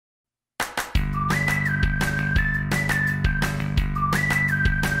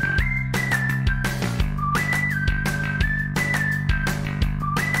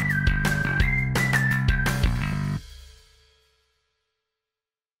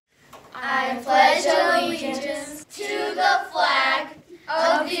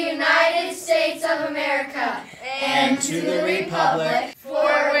to the republic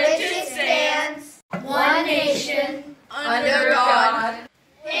for which it stands, one nation, under God,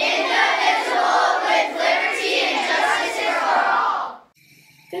 indivisible, with liberty and justice for all.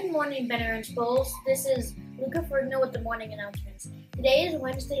 Good morning, Benner Bulls. This is Luca Fergno with the morning announcements. Today is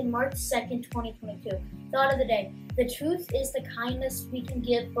Wednesday, March 2nd, 2022. Thought of the day. The truth is the kindness we can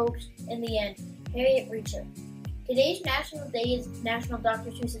give folks in the end. Harriet Reacher. Today's national day is National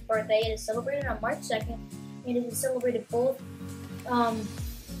Dr. Seuss's birthday. It is celebrated on March 2nd, and it is celebrated both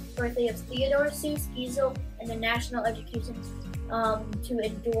birthday of Theodore Seuss, Giesel, and the national education to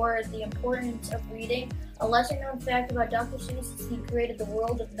endure the importance of reading. A lesser-known fact about Dr. Seuss is he created the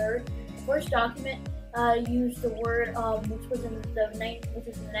world of nerd. The first document used the word, which was in the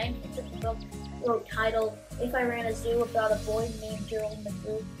 19th book, wrote titled "If I Ran a Zoo," about a boy named Gerald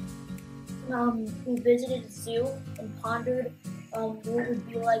McGrew, who visited a zoo and pondered what it would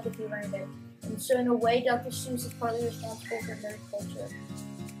be like if he ran it. And so in a way, Dr. Seuss is partly responsible for nerd culture.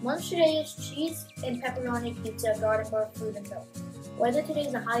 Lunch today is cheese and pepperoni pizza, garden bar, fruit, and milk. Weather today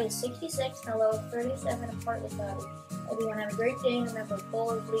is a high of 66 and a low of 37 and partly cloudy. Everyone have a great day, and remember,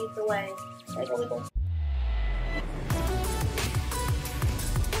 Bulls lead the way. Wiggle.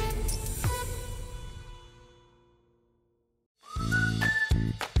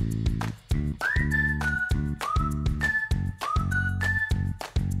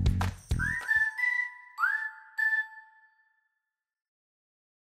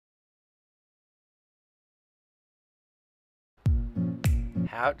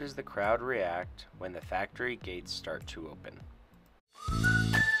 How does the crowd react when the factory gates start to open?